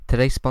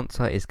Today's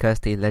sponsor is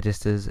Kirsty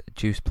Legister's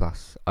Juice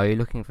Plus. Are you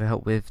looking for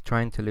help with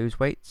trying to lose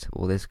weight?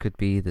 Well, this could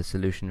be the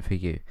solution for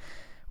you.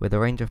 With a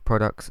range of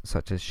products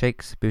such as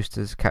shakes,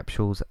 boosters,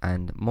 capsules,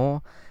 and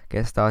more,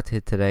 get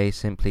started today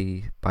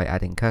simply by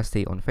adding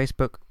Kirsty on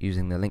Facebook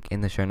using the link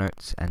in the show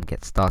notes and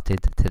get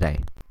started today.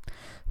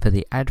 For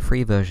the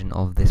ad-free version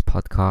of this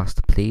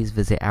podcast, please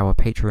visit our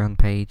Patreon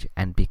page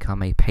and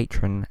become a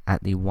patron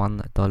at the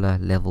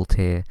 $1 level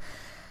tier.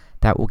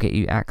 That will get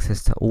you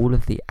access to all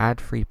of the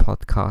ad-free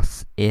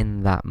podcasts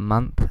in that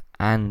month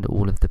and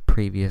all of the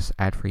previous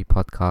ad-free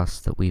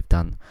podcasts that we've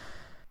done.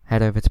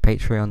 Head over to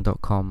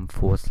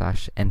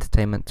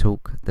patreon.com/entertainment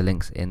talk. The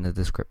link's in the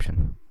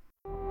description.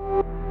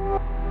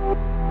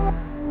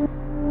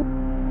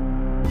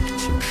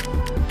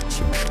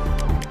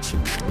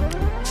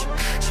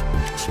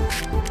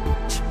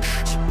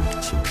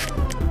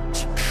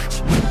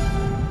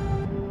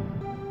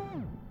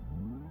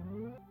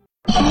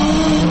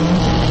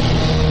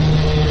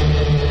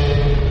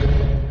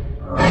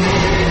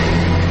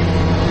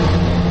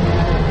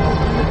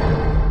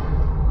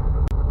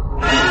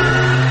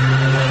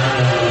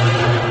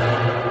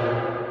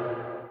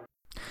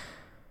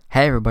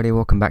 Hey everybody,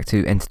 welcome back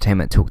to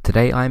Entertainment Talk.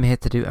 Today I'm here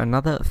to do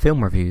another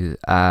film review.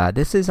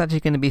 This is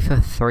actually going to be for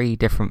 3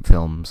 different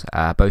films.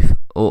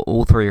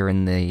 All 3 are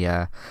in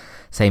the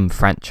same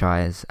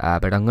franchise,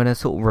 but I'm going to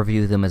sort of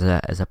review them as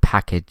a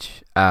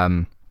package.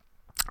 And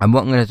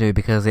what I'm going to do,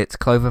 because it's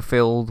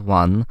Cloverfield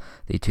 1,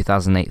 the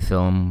 2008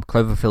 film,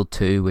 Cloverfield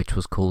 2, which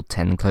was called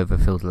 10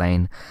 Cloverfield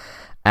Lane,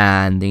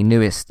 and the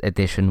newest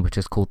edition, which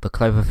is called The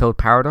Cloverfield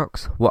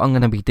Paradox. What I'm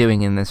going to be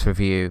doing in this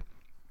review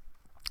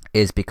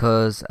is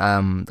because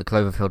the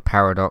Cloverfield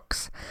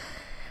Paradox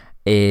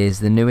is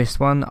the newest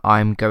one,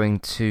 I'm going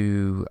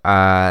to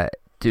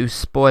do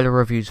spoiler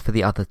reviews for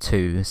the other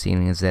 2,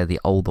 seeing as they're the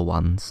older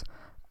ones.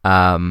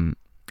 And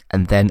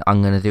then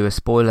I'm going to do a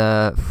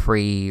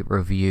spoiler-free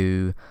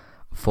review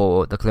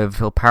for the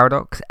Cloverfield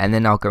Paradox, and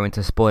then I'll go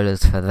into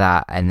spoilers for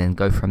that, and then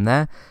go from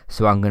there.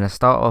 So I'm going to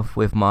start off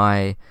with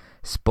my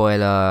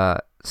spoiler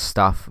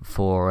stuff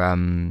for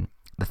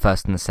the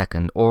first and the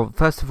second. Or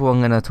first of all, I'm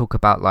going to talk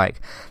about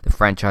like the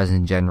franchise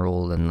in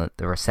general and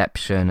the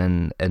reception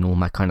and all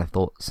my kind of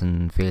thoughts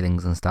and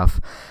feelings and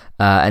stuff.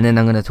 And then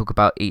I'm going to talk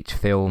about each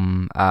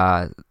film.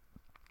 But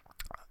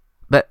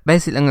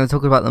basically, I'm going to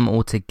talk about them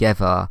all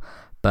together.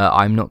 But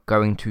I'm not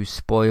going to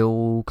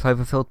spoil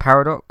Cloverfield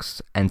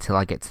Paradox until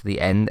I get to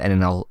the end, and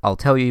then I'll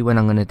tell you when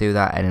I'm going to do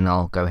that, and then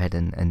I'll go ahead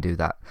and do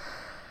that.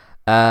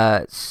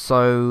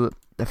 So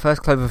the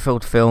first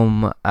Cloverfield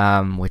film,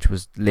 which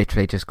was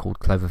literally just called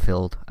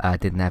Cloverfield,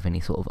 didn't have any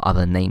sort of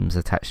other names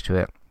attached to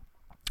it,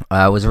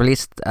 was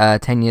released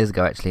 10 years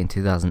ago, actually, in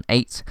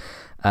 2008.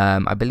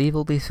 I believe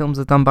all these films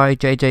are done by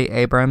J.J.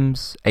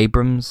 Abrams,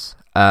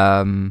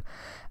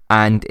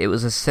 and it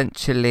was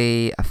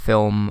essentially a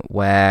film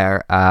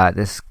where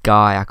this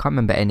guy, I can't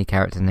remember any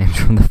character names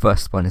from the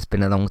first one, it's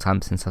been a long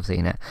time since I've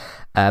seen it,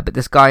 but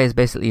this guy is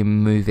basically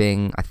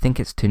moving, I think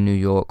it's to New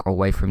York or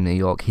away from New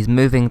York. He's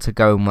moving to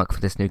go and work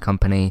for this new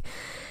company.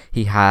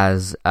 He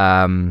has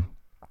like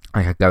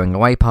a going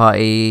away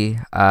party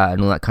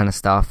and all that kind of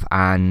stuff,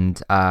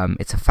 and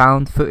it's a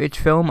found footage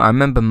film. I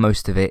remember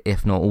most of it,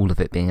 if not all of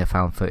it, being a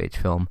found footage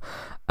film.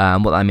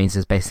 What that means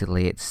is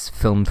basically it's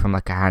filmed from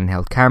like a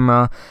handheld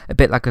camera, a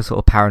bit like a sort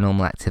of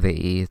Paranormal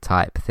Activity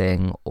type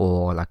thing,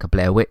 or like a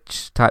Blair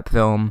Witch type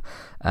film.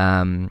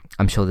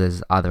 I'm sure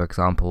there's other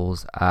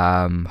examples.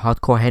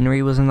 Hardcore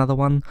Henry was another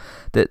one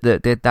that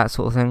did that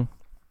sort of thing.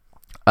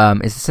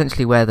 It's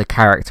essentially where the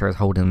character is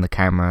holding the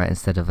camera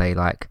instead of a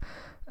like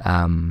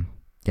a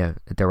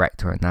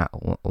director in that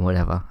or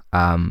whatever,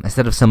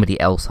 instead of somebody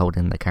else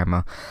holding the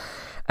camera.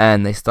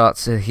 And they start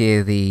to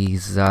hear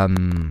these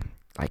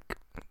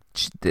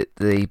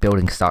the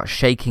building starts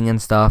shaking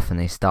and stuff, and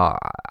they start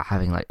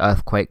having like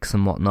earthquakes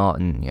and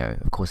whatnot, and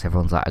of course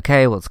everyone's like,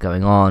 okay, what's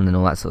going on, and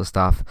all that sort of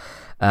stuff.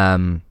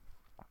 And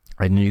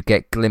you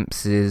get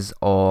glimpses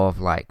of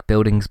like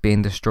buildings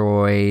being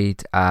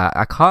destroyed.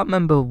 I can't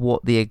remember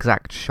what the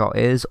exact shot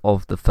is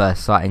of the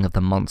first sighting of the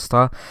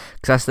monster,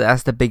 because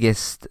that's the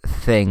biggest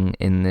thing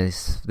in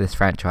this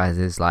franchise,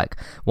 is like,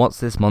 what's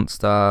this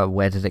monster,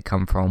 where did it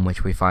come from,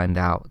 which we find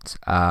out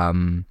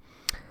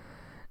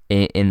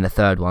in the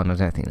third one. I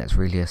don't think that's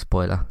really a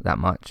spoiler that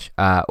much,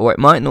 or it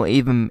might not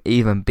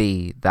even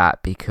be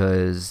that,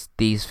 because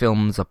these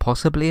films are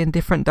possibly in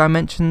different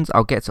dimensions.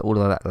 I'll get to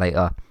all of that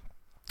later.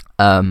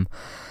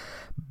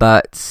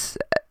 But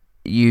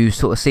you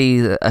sort of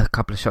see a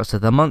couple of shots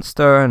of the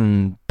monster,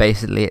 and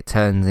basically it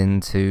turns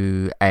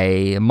into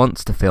a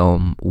monster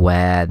film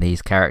where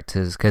these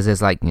characters, because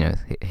there's like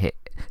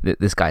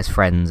this guy's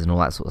friends and all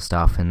that sort of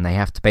stuff, and they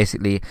have to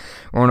basically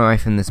run away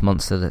from this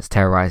monster that's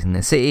terrorizing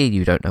the city.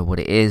 You don't know what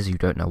it is, you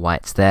don't know why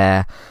it's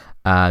there,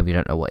 you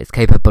don't know what it's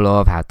capable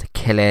of, how to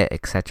kill it,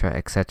 etc,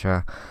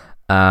 etc.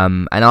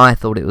 And I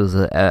thought it was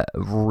a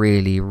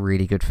really,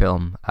 really good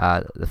film,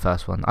 the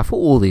first one. I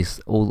thought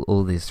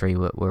all these 3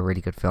 were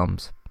really good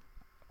films.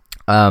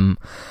 But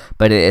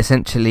it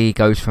essentially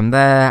goes from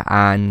there,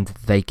 and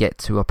they get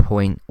to a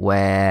point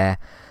where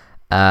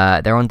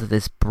They're under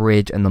this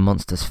bridge and the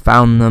monsters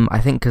found them. I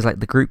think because like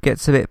the group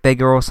gets a bit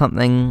bigger or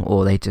something,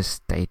 or they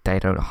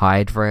don't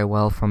hide very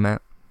well from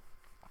it.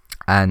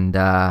 And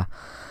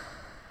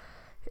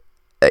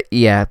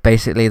yeah,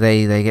 basically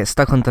they get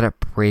stuck under that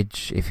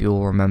bridge, if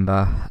you'll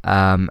remember,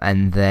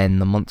 and then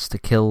the monster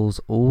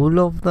kills all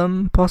of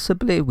them,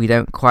 possibly. We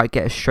don't quite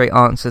get a straight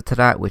answer to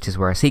that, which is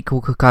where a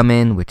sequel could come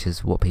in, which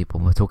is what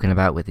people were talking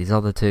about with these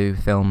other two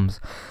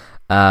films.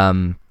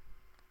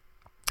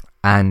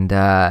 And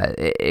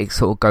it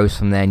sort of goes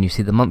from there, and you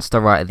see the monster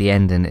right at the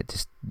end, and it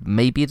just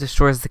maybe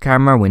destroys the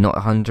camera. We're not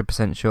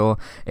 100% sure.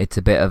 It's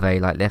a bit of a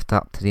like left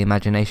up to the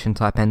imagination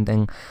type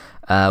ending,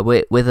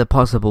 with a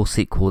possible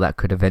sequel that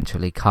could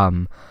eventually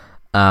come.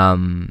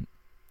 And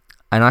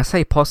I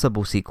say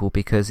possible sequel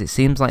because it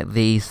seems like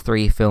these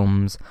three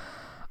films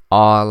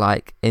are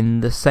like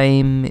in the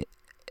same.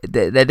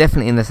 They're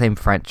definitely in the same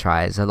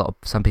franchise.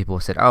 Some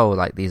people said, oh,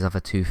 like these other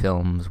two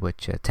films,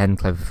 which are 10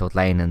 Cloverfield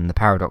Lane and the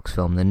Paradox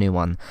film, the new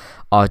one,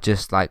 are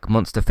just like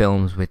monster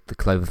films with the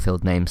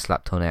Cloverfield name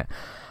slapped on it.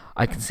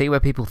 I can see where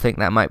people think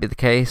that might be the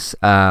case,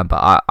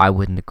 but I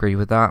wouldn't agree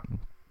with that.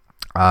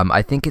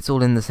 I think it's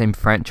all in the same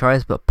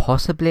franchise, but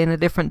possibly in a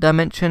different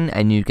dimension,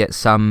 and you get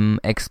some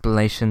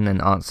explanation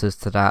and answers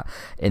to that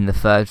in the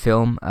third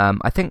film.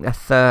 I think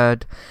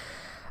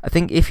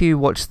if you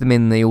watch them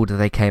in the order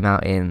they came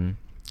out in,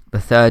 the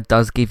third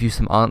does give you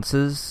some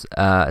answers,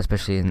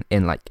 especially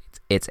in like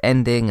its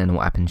ending and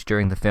what happens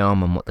during the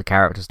film and what the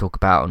characters talk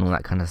about and all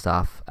that kind of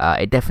stuff.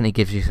 It definitely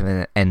gives you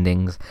some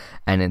endings,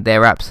 and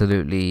they're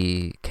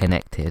absolutely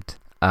connected,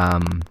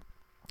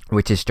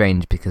 which is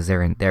strange because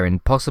they're in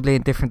possibly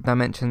in different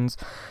dimensions.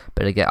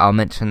 But again, I'll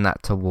mention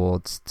that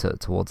towards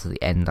the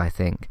end, I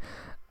think,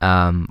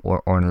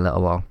 or in a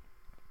little while.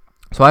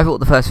 So I thought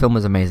the first film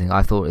was amazing.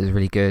 I thought it was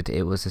really good.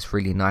 It was this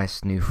really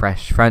nice, new,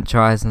 fresh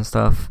franchise and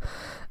stuff.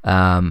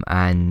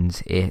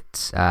 And it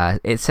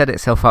set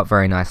itself up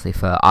very nicely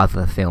for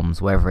other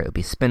films, whether it would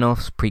be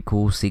spin-offs,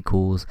 prequels,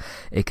 sequels.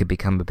 It could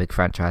become a big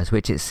franchise,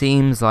 which it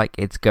seems like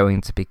it's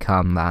going to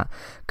become that,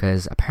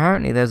 because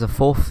apparently there's a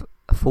fourth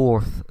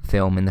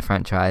film in the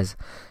franchise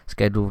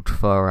scheduled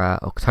for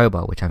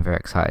October, which I'm very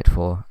excited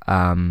for.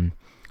 I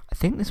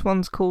think this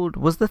one's called,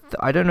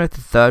 I don't know if the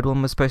third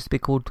one was supposed to be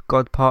called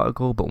God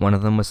Particle, but one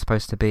of them was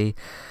supposed to be.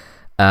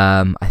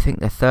 I think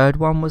the third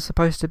one was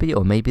supposed to be,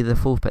 or maybe the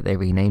fourth, but they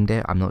renamed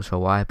it. I'm not sure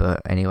why,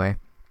 but anyway.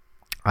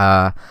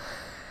 So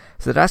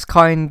that's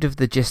kind of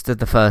the gist of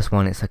the first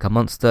one. It's like a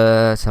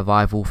monster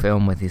survival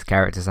film where these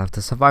characters have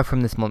to survive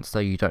from this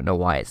monster. You don't know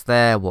why it's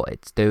there, what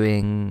it's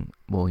doing.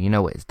 Well, you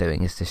know what it's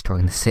doing. It's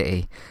destroying the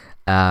city.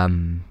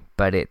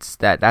 But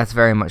that's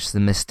very much the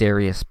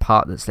mysterious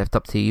part that's left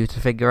up to you to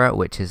figure out,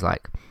 which is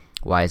like,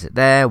 why is it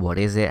there? What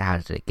is it? How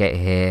did it get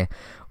here?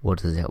 What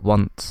does it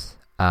want?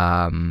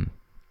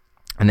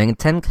 And then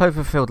 10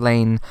 Cloverfield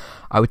Lane,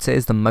 I would say,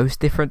 is the most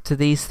different to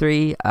these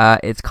three.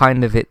 It's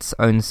kind of its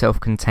own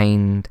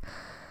self-contained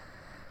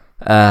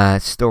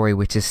story,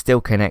 which is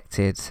still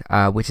connected,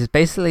 which is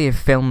basically a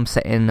film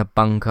set in a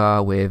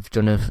bunker with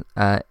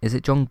is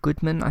it John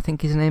Goodman, I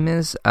think his name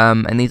is,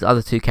 and these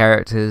other two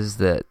characters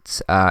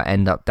that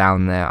end up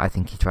down there. I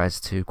think he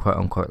tries to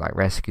quote-unquote like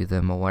rescue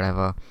them or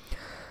whatever.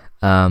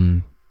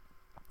 And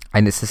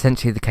it's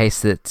essentially the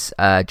case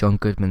that John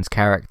Goodman's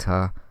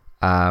character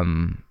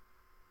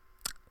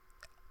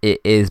it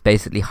is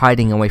basically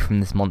hiding away from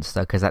this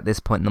monster, because at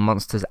this point the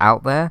monster's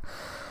out there.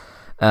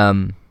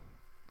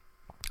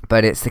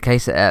 But it's the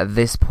case that at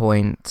this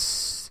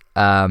point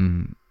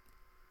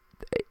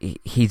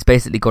he's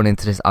basically gone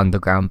into this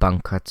underground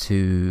bunker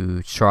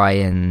to try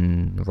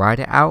and ride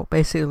it out,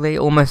 basically,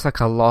 almost like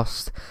a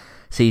Lost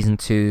Season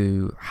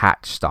 2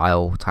 Hatch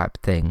style type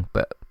thing.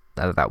 But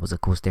that was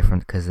of course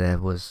different because there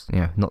was,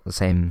 not the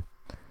same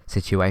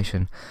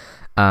situation,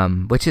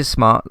 which is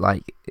smart.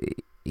 Like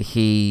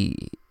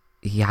he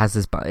has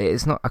this,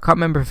 it's not, I can't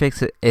remember if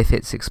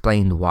it's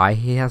explained why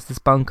he has this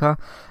bunker,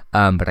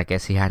 but I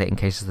guess he had it in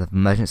cases of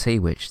emergency,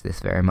 which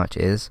this very much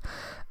is.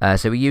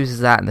 So he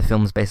uses that, and the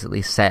film's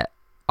basically set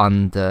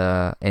in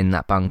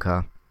that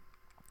bunker,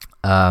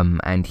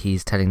 and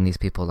he's telling these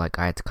people, like,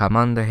 I had to come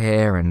under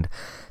here and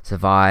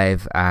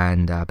survive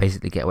and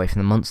basically get away from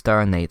the monster,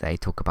 and they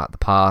talk about the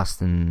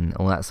past and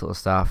all that sort of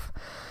stuff.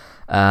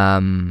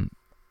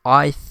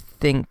 I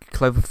think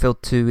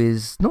Cloverfield 2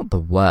 is not the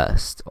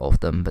worst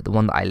of them, but the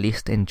one that I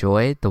least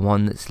enjoyed, the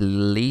one that's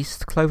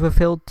least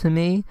Cloverfield to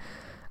me.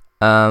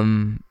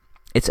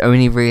 It's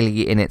only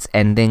really in its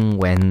ending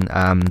when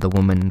the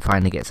woman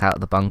finally gets out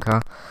of the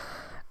bunker,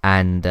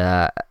 and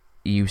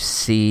you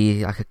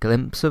see like a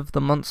glimpse of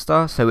the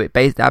monster. So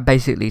that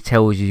basically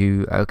tells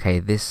you, okay,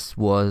 this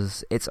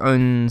was its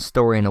own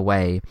story in a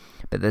way,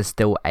 but there's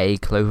still a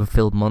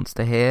Cloverfield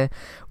monster here,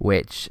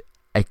 which,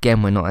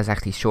 again, we're not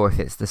exactly sure if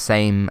it's the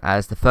same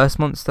as the first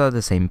monster,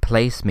 the same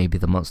place. Maybe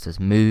the monster's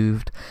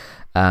moved,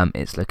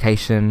 its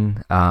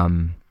location.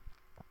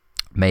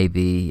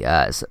 Maybe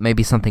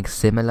something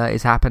similar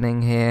is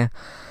happening here.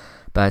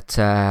 But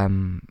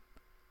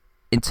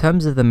in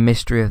terms of the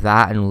mystery of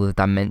that and all the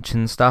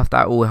dimension stuff,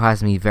 that all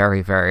has me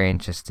very, very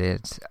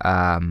interested.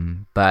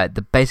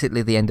 But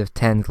basically the end of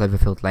 10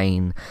 Cloverfield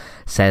Lane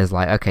says,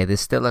 like, okay,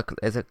 there's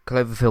a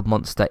Cloverfield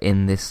monster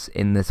in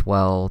this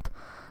world,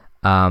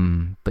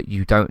 but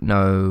you don't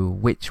know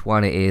which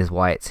one it is,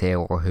 why it's here,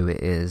 or who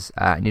it is,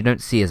 and you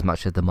don't see as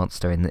much of the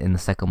monster in the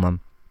second one.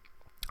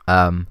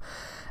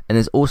 And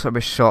there's also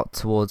a shot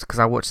towards, because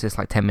I watched this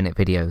like 10-minute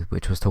video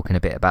which was talking a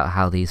bit about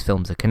how these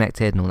films are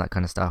connected and all that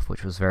kind of stuff,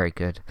 which was very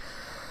good.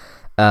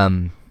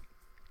 And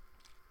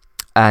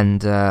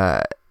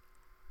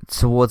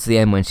towards the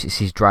end, when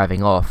she's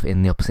driving off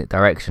in the opposite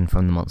direction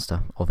from the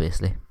monster,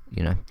 obviously,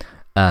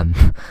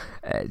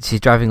 she's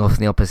driving off in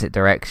the opposite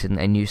direction,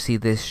 and you see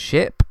this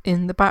ship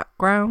in the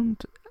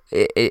background.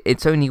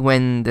 It's only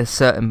when there's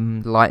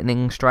certain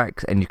lightning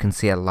strikes and you can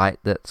see a light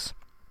that's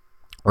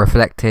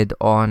reflected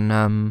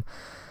on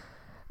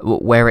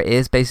where it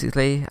is,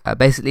 basically.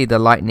 Basically, the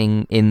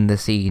lightning in the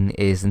scene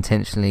is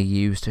intentionally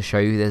used to show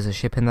you there's a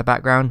ship in the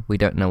background. We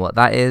don't know what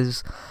that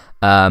is.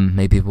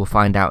 Maybe we'll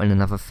find out in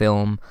another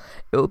film.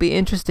 It would be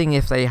interesting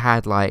if they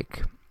had,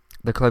 like,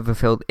 the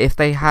Cloverfield, if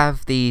they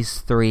have these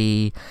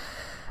three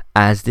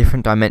as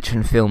different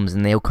dimension films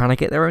and they all kind of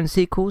get their own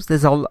sequels.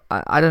 There's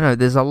I don't know,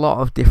 there's a lot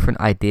of different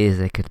ideas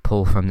they could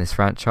pull from this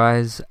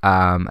franchise,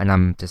 and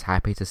I'm just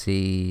happy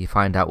to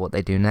find out what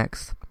they do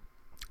next.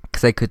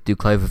 Because they could do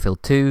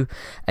Cloverfield 2,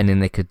 and then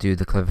they could do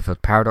the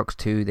Cloverfield Paradox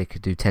 2, they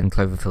could do 10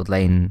 Cloverfield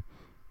Lane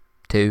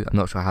 2, I'm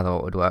not sure how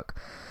that would work,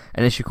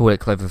 and they should call it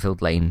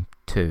Cloverfield Lane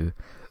 2.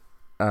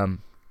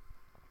 I'm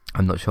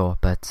not sure,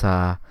 but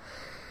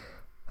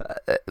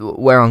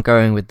where I'm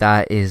going with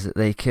that is that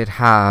they could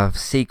have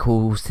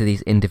sequels to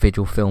these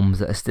individual films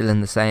that are still in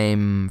the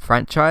same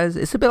franchise.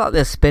 It's a bit like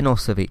they're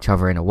spin-offs of each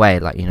other in a way,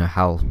 like,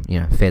 how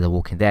Fear the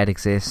Walking Dead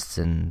exists,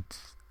 and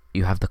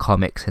you have the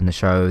comics and the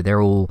show.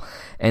 They're all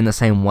in the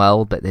same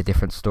world, but they're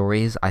different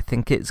stories. I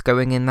think it's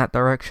going in that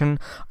direction.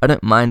 I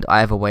don't mind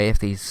either way if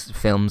these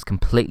films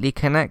completely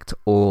connect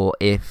or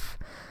if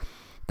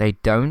they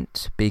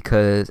don't,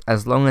 because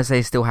as long as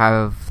they still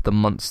have the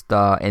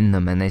monster in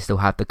them and they still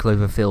have the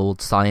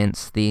Cloverfield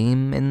science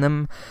theme in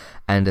them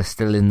and are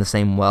still in the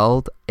same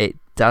world, it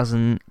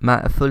doesn't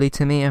matter fully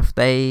to me if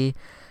they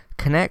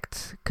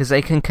connect, because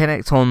they can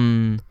connect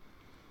in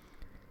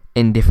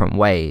different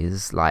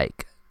ways,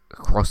 like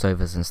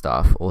crossovers and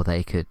stuff, or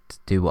they could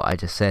do what I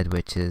just said,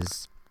 which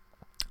is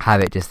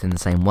have it just in the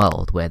same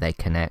world where they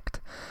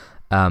connect.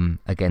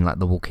 Again, like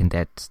The Walking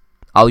Dead.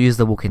 I'll use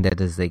The Walking Dead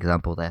as the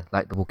example there,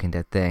 like The Walking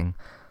Dead thing.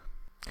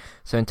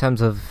 So in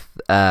terms of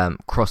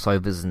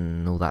crossovers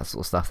and all that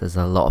sort of stuff, there's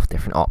a lot of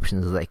different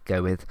options that they could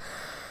go with,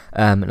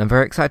 and I'm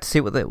very excited to see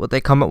what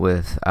they come up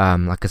with.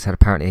 Like I said,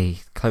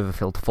 apparently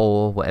Cloverfield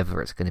 4,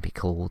 whatever it's going to be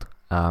called,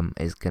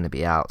 is going to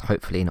be out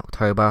hopefully in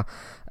October.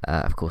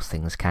 Of course,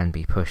 things can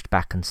be pushed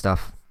back and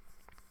stuff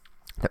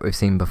that we've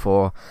seen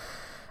before.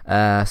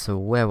 So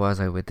where was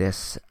I with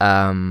this?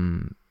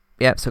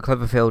 Yeah, so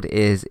Cloverfield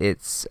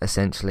it's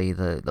essentially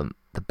the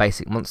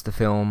basic monster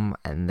film,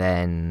 and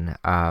then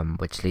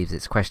which leaves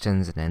its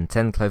questions, and then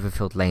 10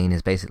 Cloverfield Lane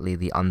is basically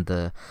the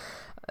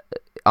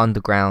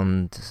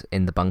underground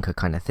in the bunker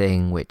kind of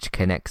thing, which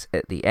connects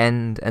at the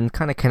end and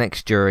kind of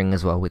connects during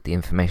as well with the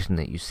information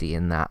that you see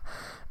in that.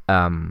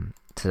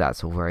 So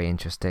that's all very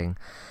interesting.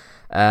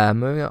 I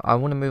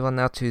want to move on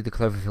now to the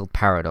Cloverfield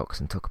Paradox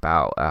and talk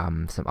about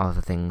some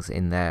other things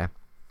in there.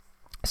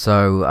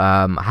 So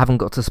I haven't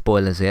got to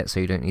spoilers yet, so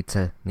you don't need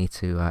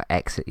to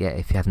exit yet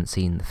if you haven't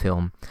seen the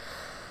film.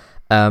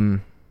 So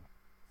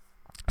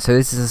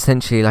this is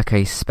essentially like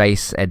a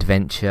space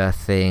adventure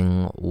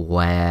thing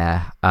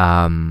where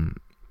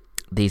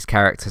these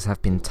characters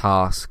have been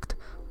tasked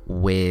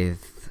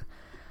with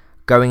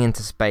going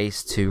into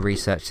space to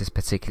research this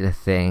particular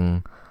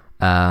thing,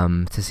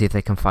 to see if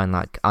they can find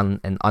like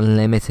an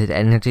unlimited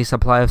energy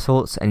supply of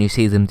sorts, and you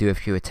see them do a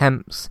few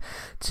attempts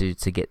to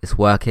get this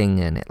working,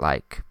 and it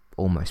like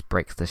almost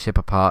breaks the ship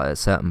apart at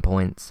certain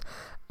points.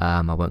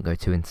 I won't go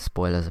too into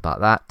spoilers about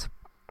that,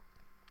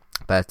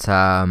 but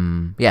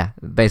yeah,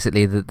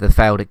 basically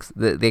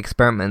the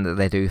experiment that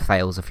they do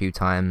fails a few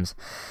times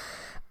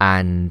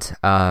and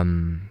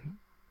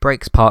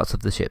breaks parts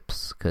of the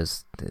ships,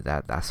 because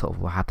that's sort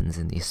of what happens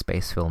in these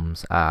space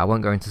films. I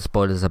won't go into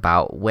spoilers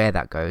about where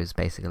that goes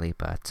basically,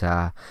 but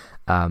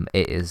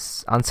it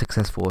is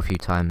unsuccessful a few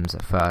times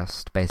at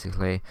first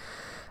basically.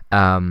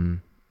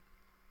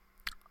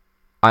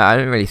 I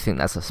don't really think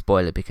that's a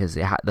spoiler, because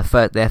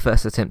their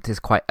first attempt is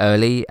quite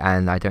early,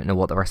 and I don't know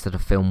what the rest of the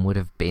film would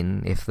have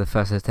been if the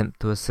first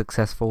attempt was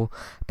successful,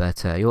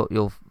 but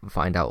you'll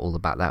find out all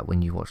about that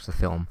when you watch the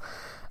film.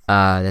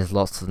 There's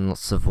lots and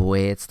lots of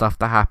weird stuff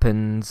that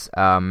happens,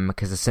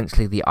 because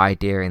essentially the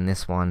idea in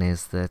this one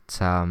is that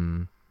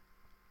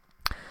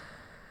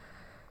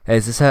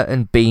there's a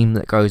certain beam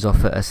that goes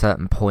off at a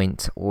certain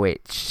point,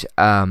 which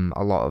a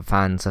lot of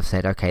fans have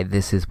said, okay,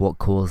 this is what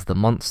caused the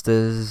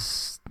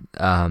monsters.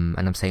 And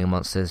I'm saying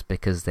monsters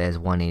because there's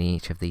one in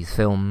each of these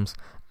films.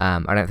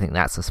 I don't think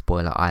that's a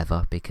spoiler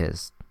either,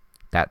 because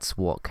that's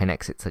what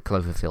connects it to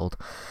Cloverfield.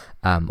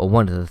 or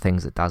one of the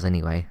things it does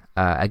anyway.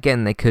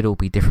 Again, they could all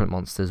be different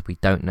monsters. We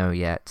don't know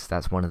yet.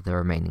 That's one of the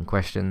remaining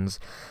questions.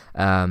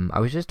 I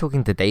was just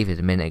talking to David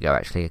a minute ago,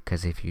 actually,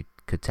 because if you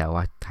could tell,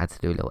 I had to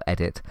do a little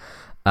edit.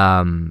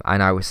 And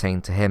I was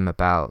saying to him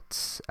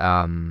about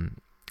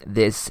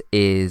this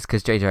is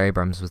because J.J.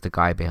 Abrams was the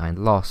guy behind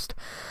Lost,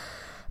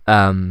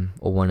 or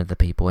one of the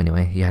people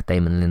anyway. You had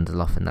Damon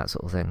Lindelof and that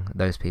sort of thing,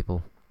 those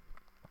people.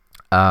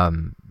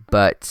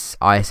 But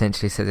I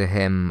essentially said to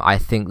him, I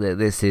think that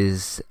this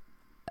is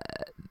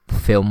the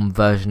film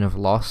version of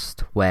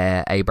Lost,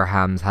 where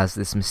Abrahams has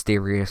this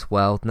mysterious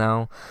world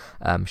now.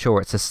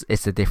 Sure,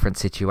 it's a different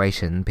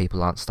situation.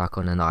 People aren't stuck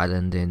on an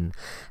island and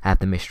have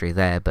the mystery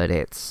there, but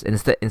it's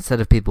instead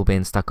of people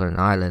being stuck on an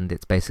island,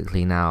 it's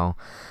basically now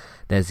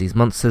there's these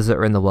monsters that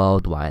are in the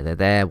world. Why are they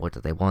there? What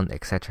do they want?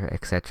 Etc.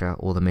 Etc.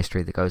 All the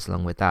mystery that goes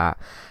along with that.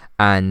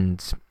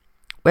 And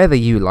whether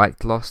you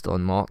liked Lost or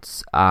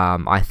not,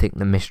 I think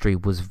the mystery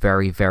was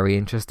very, very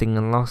interesting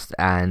in Lost,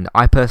 and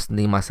I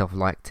personally myself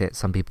liked it.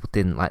 Some people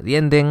didn't like the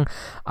ending.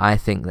 I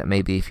think that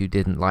maybe if you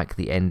didn't like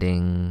the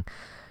ending,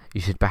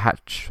 you should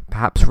perhaps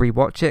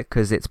rewatch it,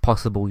 because it's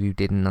possible you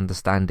didn't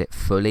understand it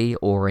fully,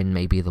 or in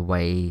maybe the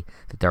way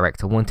the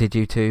director wanted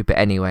you to. But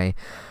anyway,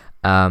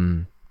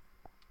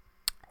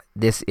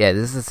 this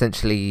is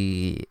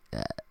essentially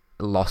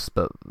Lost,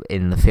 but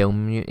in the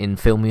film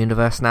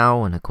universe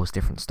now, and of course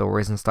different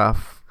stories and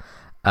stuff,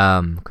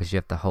 because you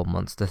have the whole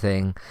monster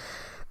thing.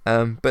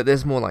 But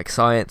there's more like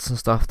science and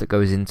stuff that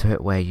goes into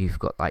it, where you've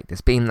got like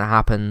this beam that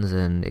happens,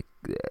 and it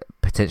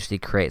potentially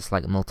creates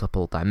like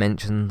multiple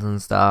dimensions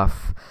and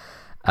stuff.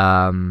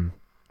 And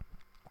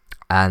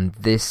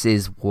this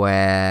is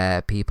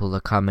where people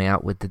are coming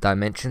out with the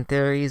dimension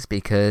theories,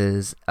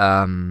 because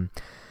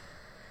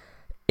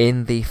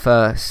in the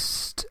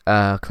first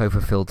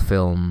Cloverfield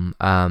film,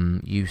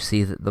 you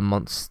see that the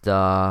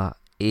monster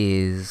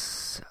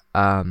is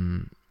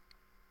kind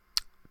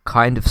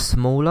of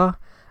smaller.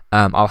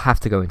 I'll have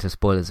to go into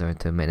spoilers in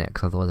a minute,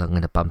 because otherwise I'm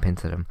going to bump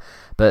into them.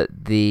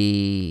 But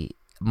the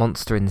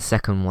monster in the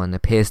second one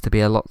appears to be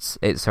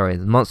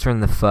the monster in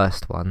the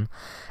first one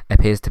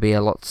appears to be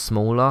a lot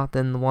smaller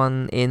than the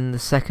one in the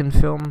second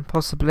film,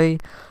 possibly.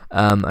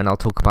 And I'll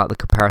talk about the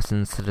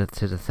comparisons to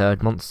the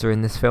third monster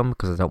in this film,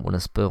 because I don't want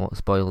to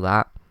spoil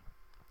that.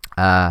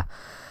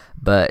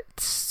 But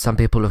some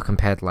people have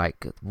compared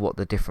like what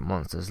the different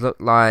monsters look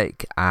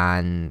like,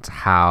 and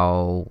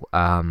how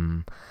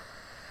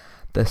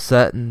the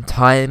certain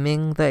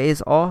timing that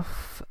is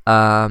off.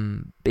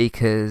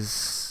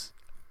 Because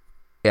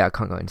I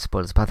can't go into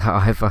spoilers about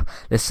that either.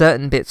 There's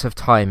certain bits of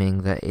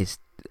timing that is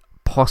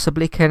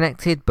possibly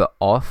connected but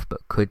off,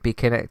 but could be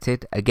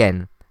connected.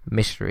 Again,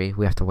 mystery.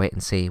 We have to wait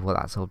and see what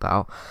that's all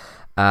about.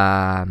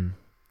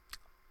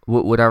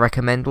 Would I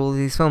recommend all of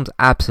these films?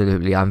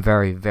 Absolutely. I'm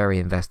very, very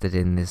invested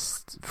in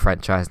this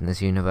franchise and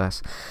this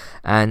universe,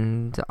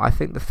 and I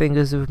think the thing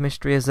is with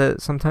mystery is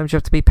that sometimes you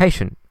have to be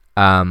patient.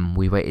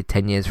 We waited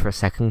 10 years for a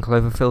second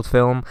Cloverfield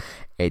film.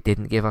 It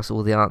didn't give us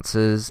all the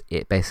answers.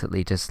 It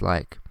basically just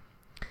like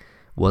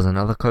was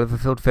another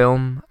Cloverfield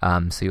film,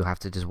 so you'll have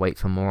to just wait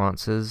for more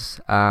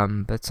answers.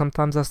 But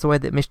sometimes that's the way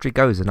that mystery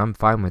goes, and I'm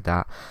fine with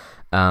that.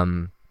 I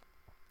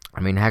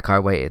mean, heck,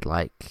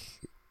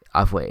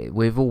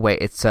 we've all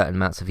waited certain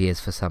amounts of years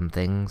for some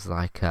things,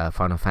 like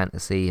Final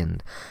Fantasy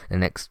and the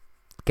next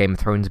Game of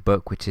Thrones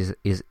book, which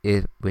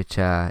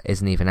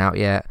isn't even out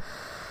yet.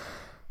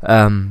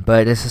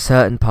 But there's a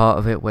certain part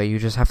of it where you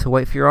just have to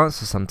wait for your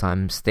answer.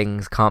 Sometimes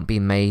things can't be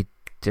made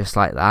just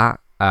like that.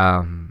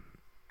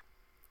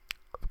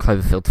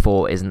 Cloverfield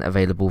 4 isn't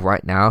available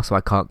right now, so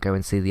I can't go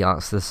and see the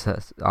answers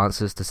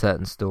to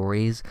certain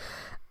stories.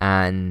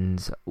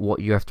 And what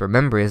you have to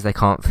remember is they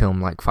can't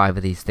film like 5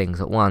 of these things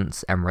at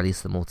once and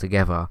release them all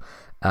together,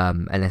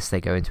 unless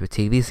they go into a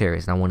TV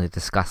series. And I want to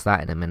discuss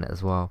that in a minute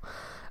as well.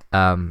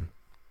 But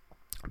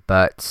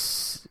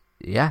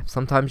yeah,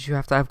 sometimes you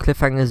have to have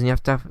cliffhangers, and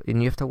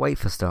you have to wait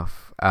for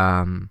stuff.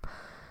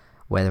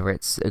 Whether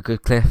it's a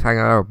good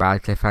cliffhanger or a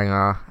bad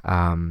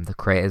cliffhanger, the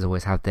creators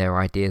always have their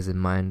ideas in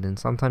mind, and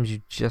sometimes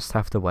you just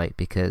have to wait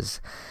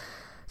because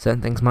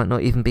certain things might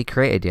not even be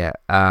created yet.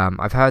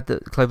 I've heard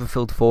that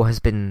Cloverfield 4 has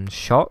been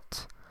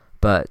shot,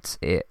 but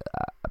it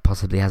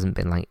possibly hasn't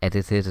been like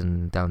edited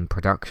and done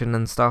production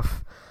and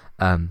stuff.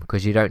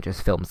 Because you don't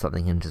just film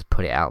something and just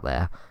put it out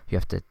there. You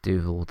have to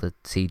do all the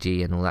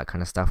CG and all that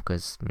kind of stuff,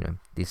 because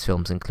these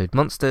films include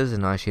monsters,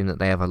 and I assume that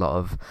they have a lot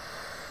of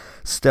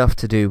stuff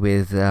to do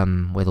with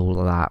all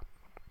of that.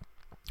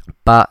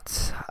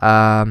 But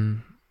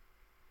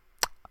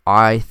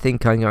I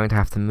think I'm going to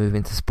have to move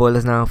into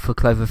spoilers now for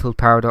Cloverfield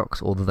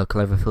Paradox, or the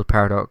Cloverfield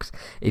Paradox.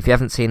 If you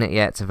haven't seen it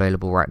yet, it's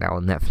available right now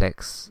on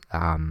Netflix.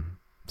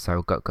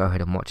 So go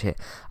ahead and watch it.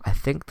 I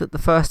think that the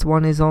first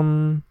one is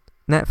on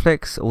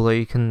Netflix, although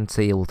you can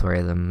see all 3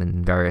 of them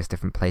in various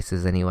different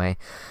places anyway.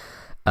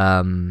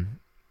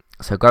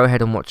 So go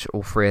ahead and watch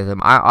all 3 of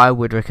them. I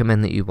would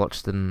recommend that you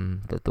watch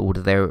them the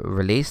order they're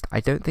released. I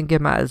don't think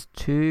it matters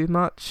too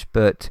much,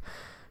 but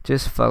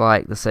just for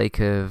like the sake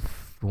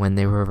of when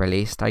they were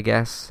released, I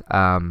guess.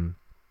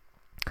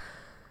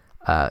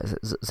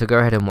 So go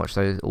ahead and watch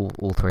those,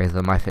 all three of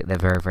them. I think they're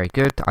very, very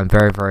good. I'm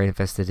very, very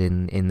invested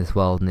in this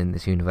world and in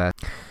this universe.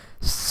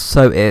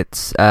 So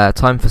it's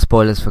time for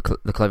spoilers for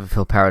the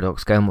Cloverfield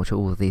Paradox. Go and watch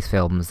all of these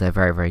films. They're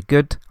very, very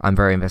good. I'm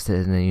very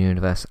invested in the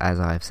universe, as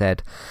I've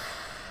said.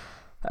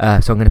 So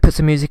I'm going to put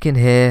some music in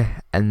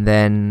here, and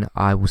then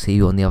I will see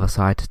you on the other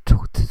side to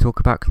talk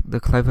about the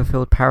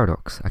Cloverfield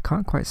Paradox. I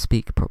can't quite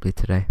speak properly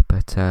today,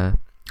 but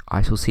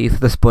I shall see you for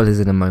the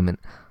spoilers in a moment.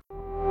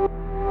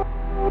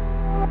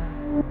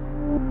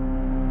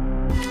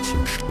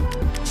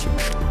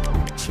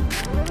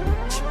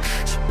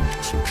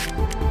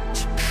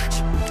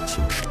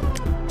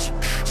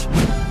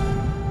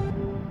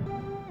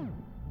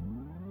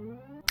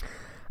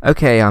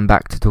 Okay, I'm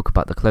back to talk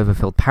about the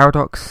Cloverfield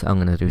Paradox. I'm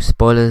going to do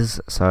spoilers,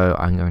 so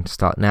I'm going to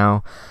start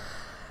now.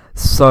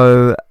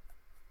 So,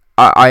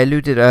 I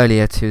alluded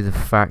earlier to the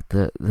fact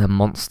that the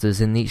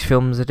monsters in each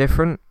films are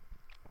different.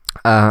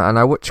 And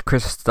I watched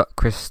Chris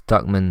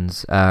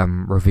Duckman's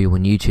review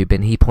on YouTube,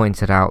 and he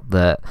pointed out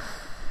that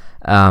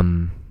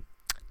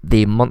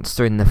the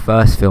monster in the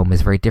first film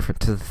is very different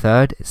to the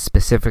third,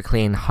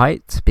 specifically in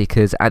height,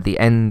 because at the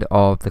end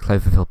of the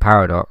Cloverfield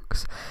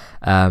Paradox,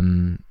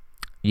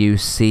 you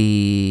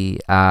see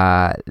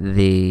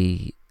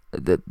the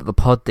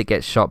pod that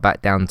gets shot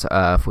back down to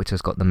Earth, which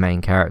has got the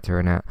main character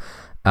in it.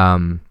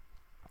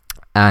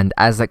 And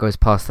as that goes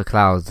past the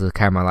clouds, the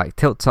camera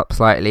tilts up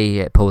slightly,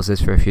 it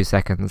pauses for a few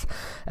seconds,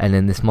 and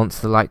then this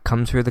monster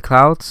comes through the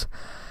clouds.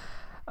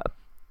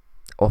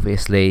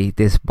 Obviously,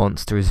 this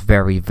monster is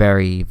very,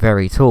 very,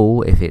 very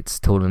tall, if it's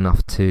tall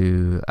enough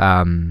to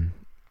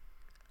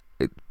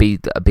be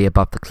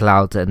above the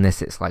clouds,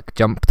 unless it's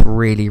jumped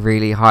really,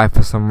 really high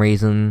for some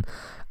reason.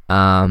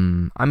 I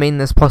mean,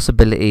 there's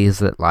possibilities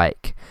that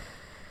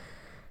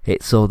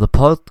it saw the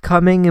pod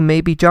coming and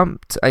maybe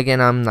jumped.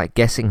 Again, I'm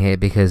guessing here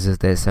because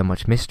there's so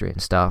much mystery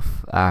and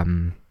stuff.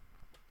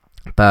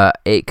 But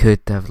it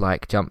could have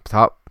jumped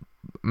up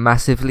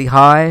massively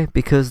high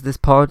because this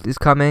pod is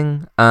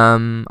coming.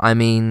 I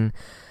mean,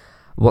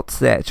 what's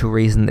the actual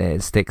reason that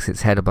it sticks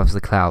its head above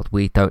the cloud?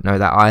 We don't know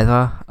that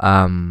either.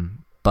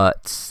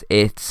 But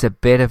it's a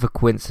bit of a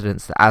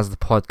coincidence that as the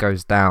pod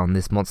goes down,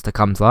 this monster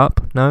comes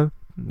up. No,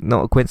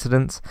 not a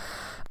coincidence.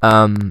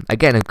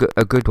 Again,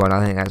 a good one.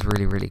 I think that's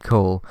really, really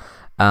cool.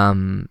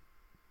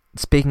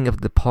 Speaking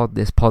of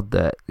this pod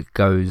that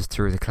goes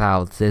through the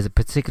clouds, there's a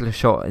particular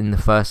shot in the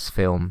first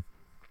film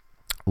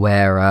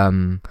where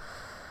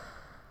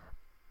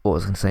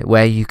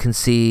where you can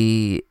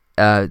see.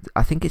 I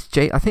think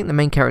the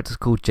main character's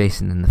called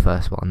Jason in the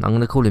first one. I'm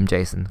going to call him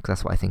Jason because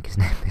that's what I think his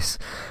name is.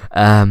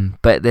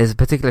 But there's a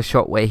particular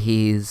shot where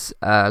he's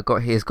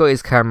got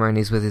his camera and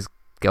he's with his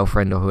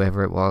girlfriend or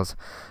whoever it was.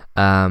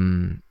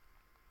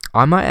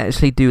 I might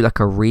actually do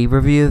a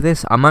re-review of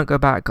this. I might go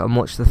back and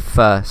watch the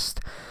first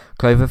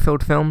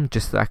Cloverfield film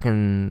just so I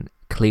can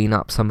clean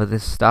up some of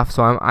this stuff.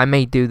 So I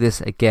may do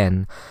this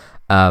again,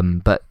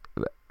 but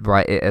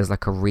write it as a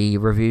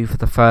re-review for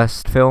the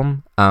first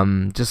film,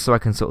 just so I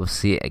can sort of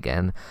see it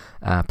again.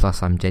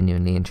 Plus, I'm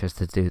genuinely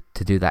interested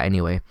to do that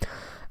anyway,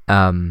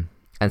 and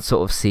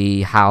sort of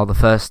see how the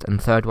first and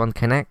third one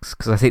connects,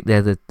 because I think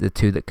they're the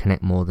two that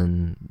connect more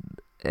than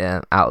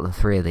out of the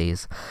three of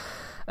these.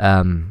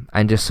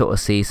 And just sort of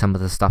see some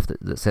of the stuff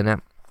that's in it.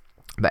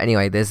 But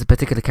anyway, there's a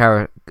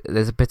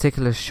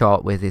particular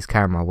shot with his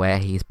camera where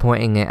he's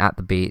pointing it at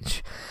the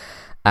beach,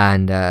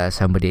 and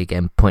somebody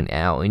again pointed it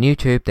out on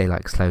YouTube. They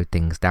slowed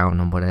things down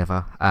and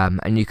whatever,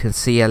 and you can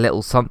see a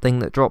little something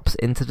that drops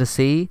into the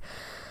sea.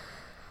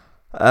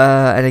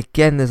 And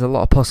again, there's a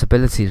lot of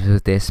possibilities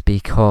with this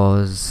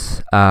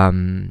because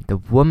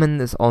the woman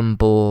that's on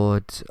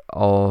board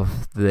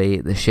of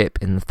the ship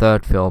in the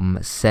third film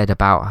said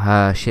about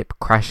her ship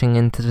crashing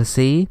into the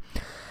sea.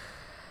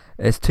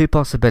 There's two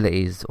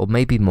possibilities, or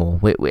maybe more.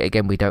 We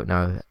don't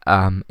know.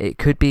 It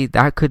could be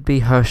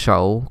her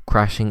shuttle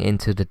crashing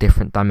into the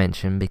different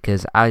dimension,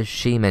 because as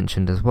she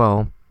mentioned as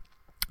well,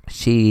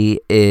 she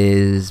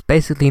is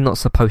basically not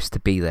supposed to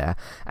be there,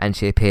 and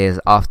she appears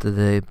after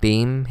the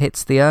beam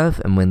hits the Earth,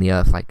 and when the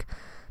Earth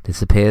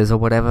disappears or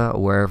whatever,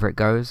 or wherever it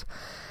goes.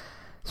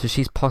 So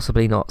she's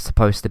possibly not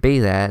supposed to be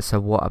there. So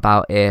what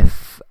about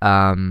if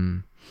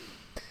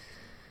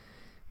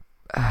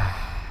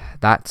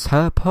that's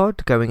her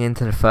pod going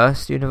into the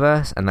first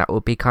universe, and that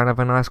would be kind of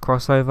a nice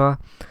crossover.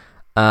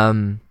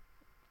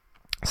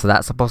 So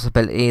that's a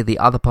possibility. The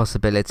other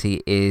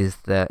possibility is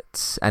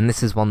that, and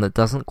this is one that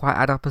doesn't quite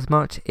add up as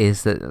much,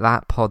 is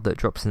that pod that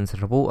drops into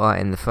the water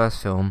in the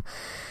first film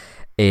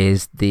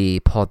is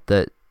the pod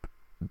that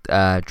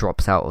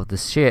drops out of the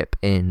ship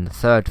in the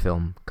third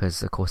film,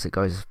 because of course it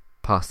goes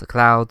past the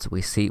clouds.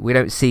 We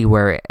don't see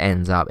where it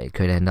ends up. It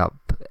could end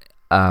up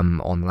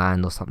on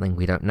land or something.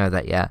 We don't know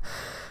that yet.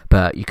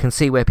 But you can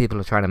see where people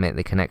are trying to make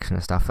the connection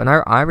and stuff. And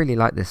I really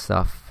like this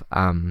stuff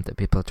that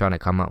people are trying to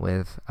come up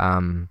with.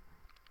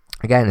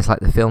 Again, it's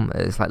the film.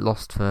 It's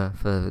Lost for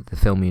the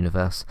film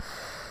universe.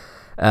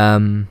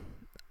 But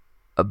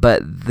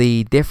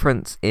the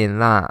difference in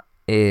that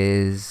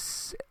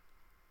is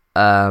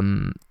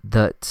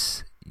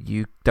that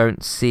you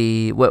don't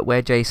see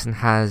where Jason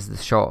has the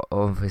shot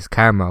of his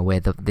camera where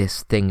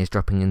this thing is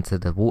dropping into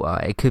the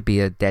water. It could be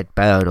a dead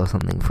bird or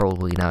something for all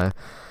we know,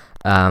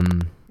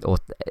 or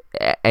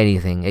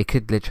anything. It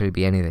could literally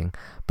be anything.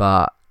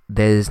 But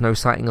there's no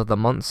sighting of the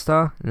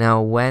monster.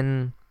 Now,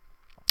 when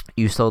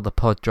you saw the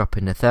pod drop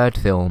in the third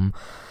film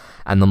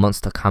and the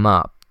monster come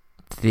up,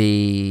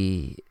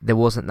 there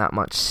wasn't that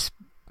much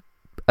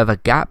of a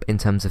gap in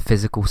terms of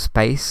physical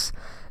space.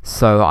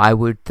 So I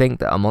would think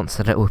that a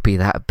monster that would be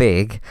that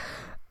big,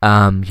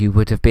 you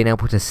would have been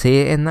able to see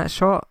it in that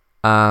shot.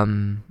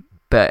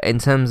 But in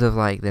terms of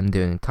like them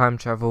doing time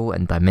travel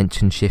and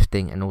dimension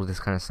shifting and all this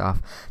kind of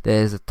stuff,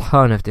 there's a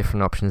ton of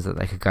different options that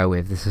they could go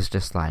with. This is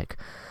just like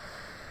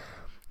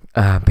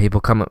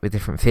people come up with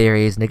different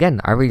theories, and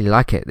again, I really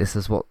like it. This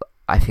is what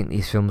I think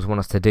these films want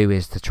us to do,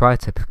 is to try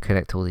to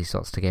connect all these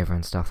dots together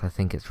and stuff. I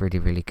think it's really,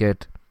 really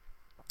good.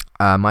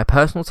 My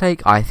personal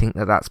take, I think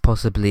that that's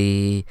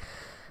possibly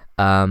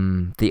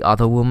the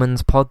other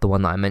woman's pod, the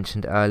one that I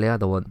mentioned earlier,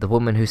 the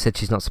woman who said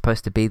she's not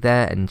supposed to be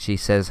there, and she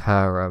says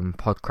her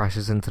pod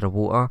crashes into the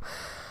water.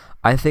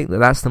 I think that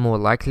that's the more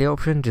likely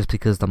option, just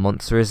because the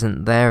monster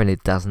isn't there and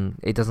it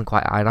doesn't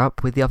quite add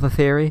up with the other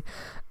theory.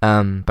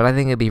 But I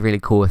think it'd be really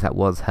cool if that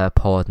was her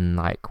pod and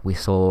like we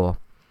saw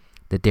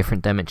the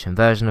different dimension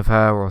version of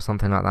her or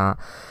something like that.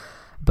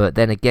 But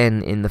then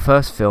again, in the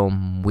first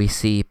film, we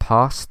see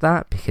past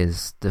that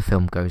because the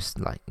film goes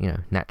like,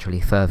 naturally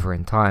further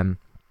in time.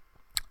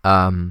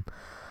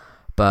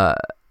 But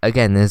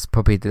again, there's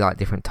probably like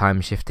different time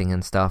shifting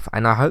and stuff,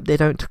 and I hope they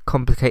don't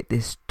complicate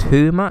this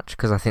too much,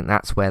 because I think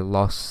that's where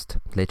Lost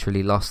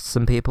literally lost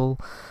some people.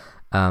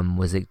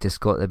 Was it just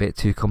got a bit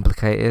too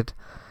complicated?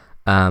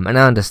 And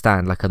I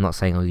understand, like, I'm not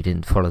saying you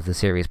didn't follow the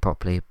series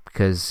properly,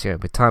 because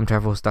with time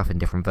travel stuff and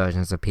different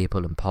versions of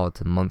people and pods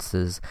and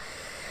monsters,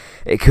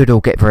 it could all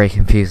get very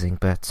confusing.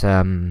 But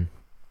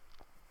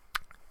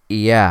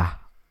yeah,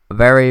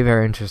 very,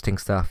 very interesting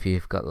stuff.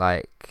 You've got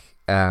like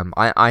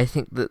I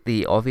think that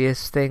the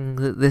obvious thing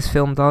that this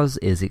film does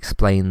is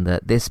explain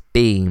that this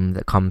beam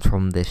that comes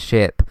from this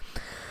ship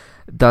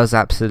does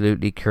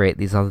absolutely create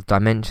these other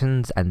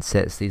dimensions and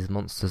sets these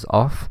monsters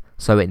off.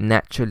 So it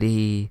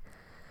naturally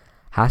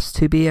has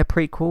to be a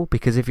prequel,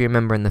 because if you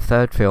remember in the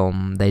third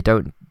film, they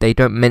don't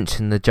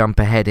mention the jump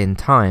ahead in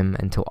time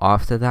until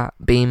after that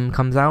beam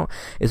comes out.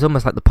 It's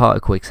almost like the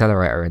particle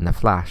accelerator in The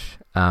Flash.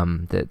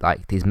 That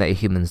like these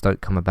metahumans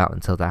don't come about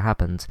until that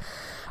happens.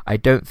 I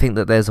don't think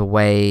that there's a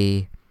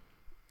way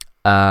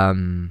that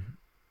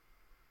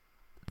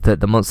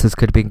the monsters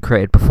could have been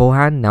created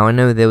beforehand. Now I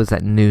know there was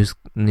that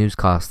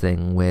newscast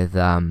thing with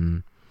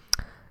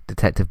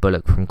Detective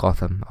Bullock from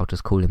Gotham. I'll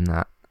just call him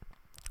that.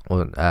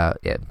 Or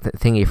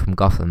Thingy from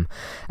Gotham,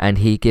 and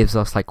he gives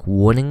us like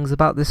warnings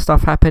about this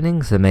stuff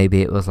happening. So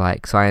maybe it was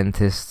like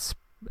scientists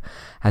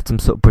had some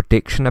sort of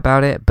prediction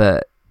about it,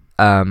 but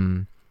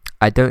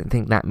I don't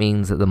think that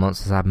means that the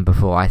monsters happened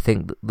before. I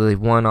think the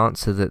one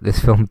answer that this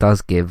film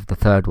does give, the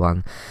third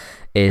one,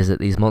 is that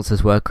these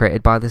monsters were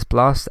created by this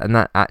blast, and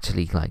that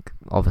actually, like,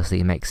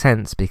 obviously makes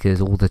sense, because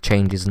all the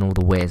changes and all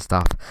the weird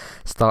stuff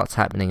starts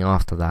happening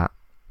after that.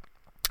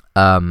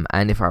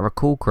 And if I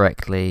recall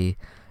correctly,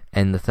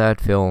 in the third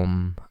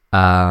film,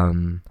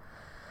 the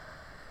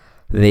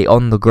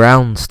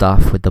on-the-ground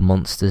stuff with the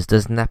monsters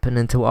doesn't happen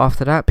until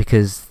after that,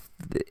 because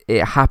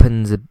it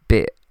happens a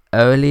bit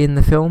early in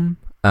the film.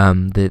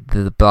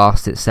 The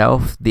blast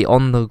itself, the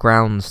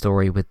on-the-ground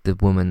story with the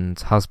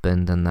woman's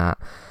husband and that,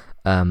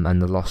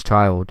 and the lost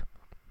child,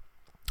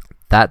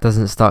 that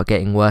doesn't start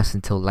getting worse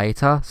until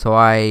later. So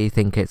I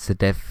think it's a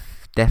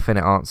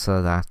definite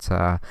answer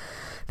that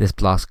this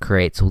blast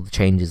creates all the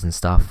changes and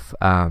stuff.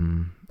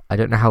 I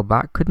don't know how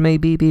that could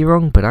maybe be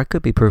wrong, but I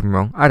could be proven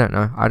wrong. I don't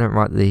know. I don't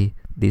write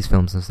these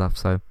films and stuff,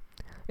 so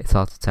it's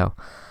hard to tell.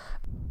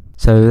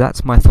 So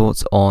that's my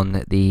thoughts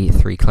on the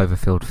 3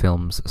 Cloverfield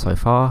films so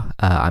far.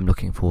 I'm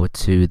looking forward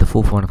to the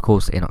 4th one, of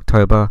course, in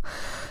October.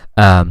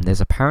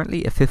 There's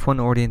apparently a 5th one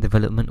already in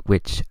development,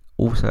 which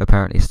also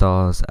apparently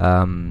stars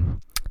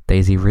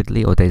Daisy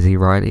Ridley or Daisy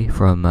Riley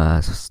from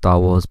Star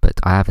Wars, but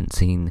I've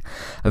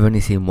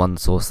only seen one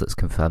source that's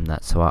confirmed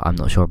that, so I'm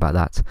not sure about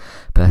that.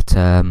 But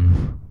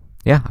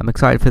yeah, I'm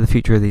excited for the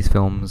future of these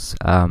films,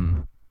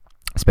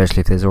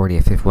 especially if there's already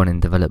a 5th one in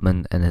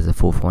development and there's a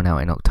 4th one out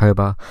in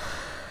October.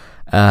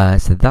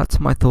 So that's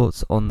my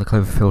thoughts on the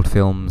Cloverfield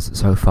films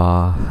so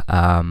far.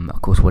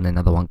 Of course, when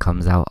another one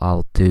comes out,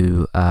 I'll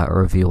do a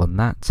review on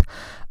that.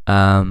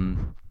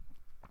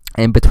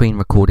 In between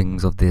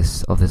recordings of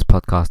this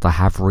podcast, I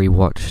have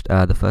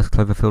rewatched the first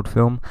Cloverfield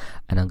film,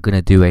 and I'm going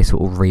to do a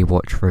sort of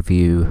rewatch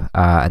review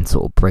and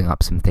sort of bring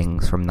up some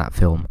things from that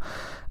film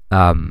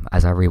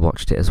as I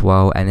rewatched it as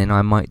well. And then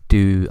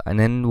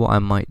what I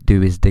might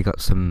do is dig up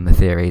some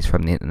theories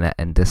from the internet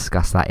and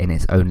discuss that in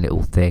its own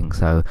little thing.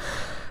 So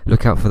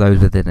look out for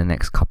those within the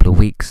next couple of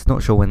weeks.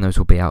 Not sure when those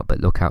will be out, but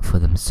look out for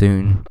them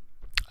soon.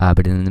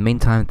 But in the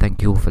meantime,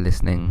 thank you all for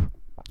listening.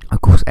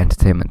 Of course,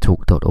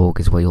 entertainmenttalk.org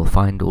is where you'll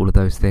find all of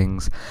those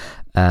things.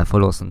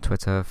 Follow us on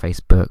Twitter,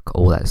 Facebook,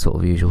 all that sort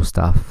of usual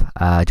stuff.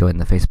 Join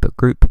the Facebook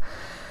group.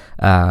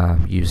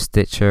 use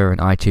Stitcher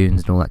and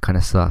iTunes and all that kind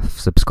of stuff.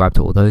 Subscribe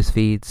to all those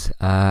feeds,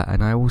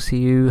 and I will see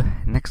you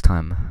next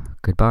time.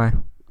 Goodbye.